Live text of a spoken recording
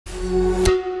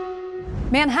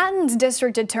Manhattan's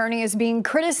district attorney is being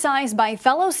criticized by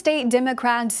fellow state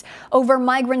Democrats over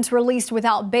migrants released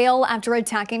without bail after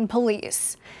attacking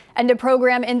police. And a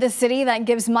program in the city that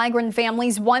gives migrant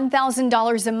families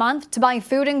 $1,000 a month to buy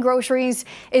food and groceries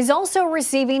is also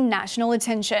receiving national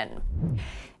attention.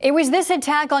 It was this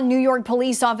attack on New York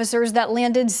police officers that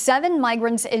landed 7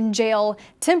 migrants in jail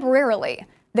temporarily.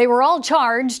 They were all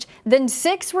charged, then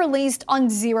 6 released on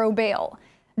 0 bail.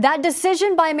 That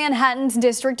decision by Manhattan's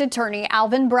district attorney,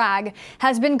 Alvin Bragg,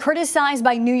 has been criticized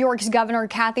by New York's Governor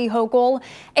Kathy Hochul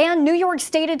and New York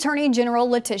State Attorney General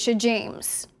Letitia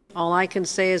James. All I can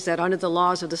say is that under the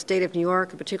laws of the state of New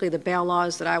York, particularly the bail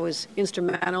laws that I was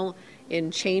instrumental in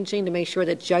changing to make sure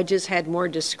that judges had more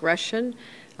discretion,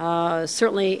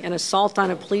 certainly an assault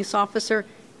on a police officer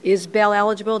is bail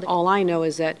eligible. All I know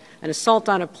is that an assault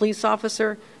on a police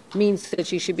officer means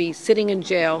that you should be sitting in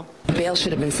jail. Bail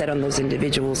should have been set on those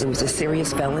individuals. It was a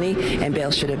serious felony, and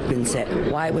bail should have been set.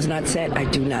 Why it was not set, I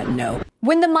do not know.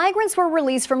 When the migrants were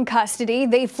released from custody,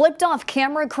 they flipped off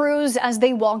camera crews as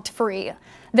they walked free.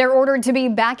 They're ordered to be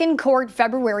back in court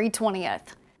February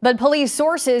 20th. But police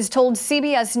sources told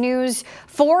CBS News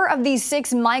 4 of these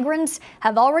 6 migrants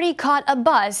have already caught a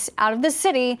bus out of the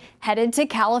city headed to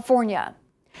California.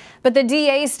 But the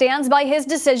DA stands by his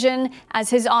decision as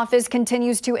his office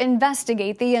continues to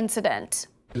investigate the incident.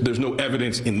 There's no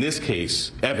evidence in this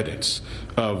case,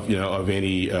 of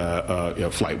any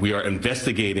flight. We are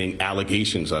investigating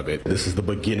allegations of it. This is the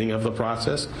beginning of the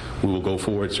process. We will go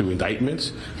forward to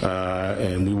indictments,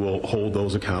 and we will hold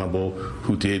those accountable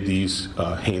who did these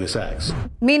heinous acts.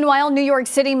 Meanwhile, New York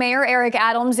City Mayor Eric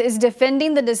Adams is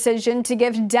defending the decision to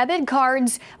give debit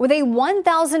cards with a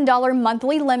 $1,000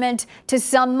 monthly limit to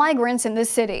some migrants in the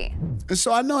city. And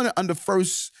so I know that on the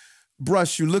first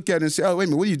brush, you look at it and say, oh, wait a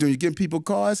minute, what are you doing? You're giving people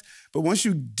cards? But once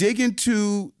you dig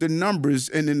into the numbers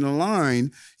and in the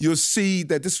line, you'll see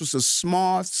that this was a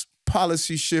smart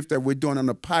policy shift that we're doing on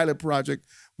a pilot project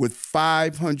with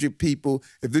 500 people.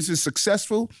 If this is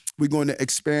successful, we're going to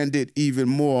expand it even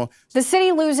more. The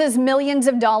city loses millions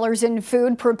of dollars in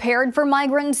food prepared for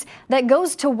migrants that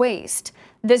goes to waste.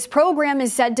 This program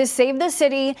is said to save the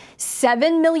city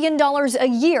 $7 million a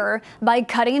year by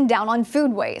cutting down on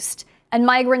food waste. And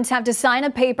migrants have to sign a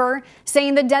paper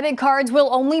saying the debit cards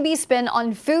will only be spent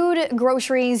on food,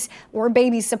 groceries, or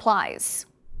baby supplies.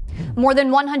 More than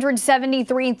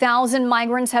 173,000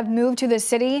 migrants have moved to the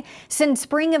city since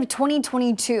spring of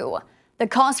 2022. The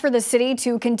cost for the city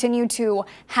to continue to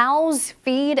house,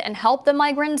 feed, and help the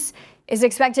migrants is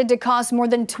expected to cost more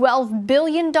than $12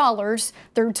 billion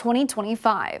through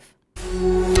 2025.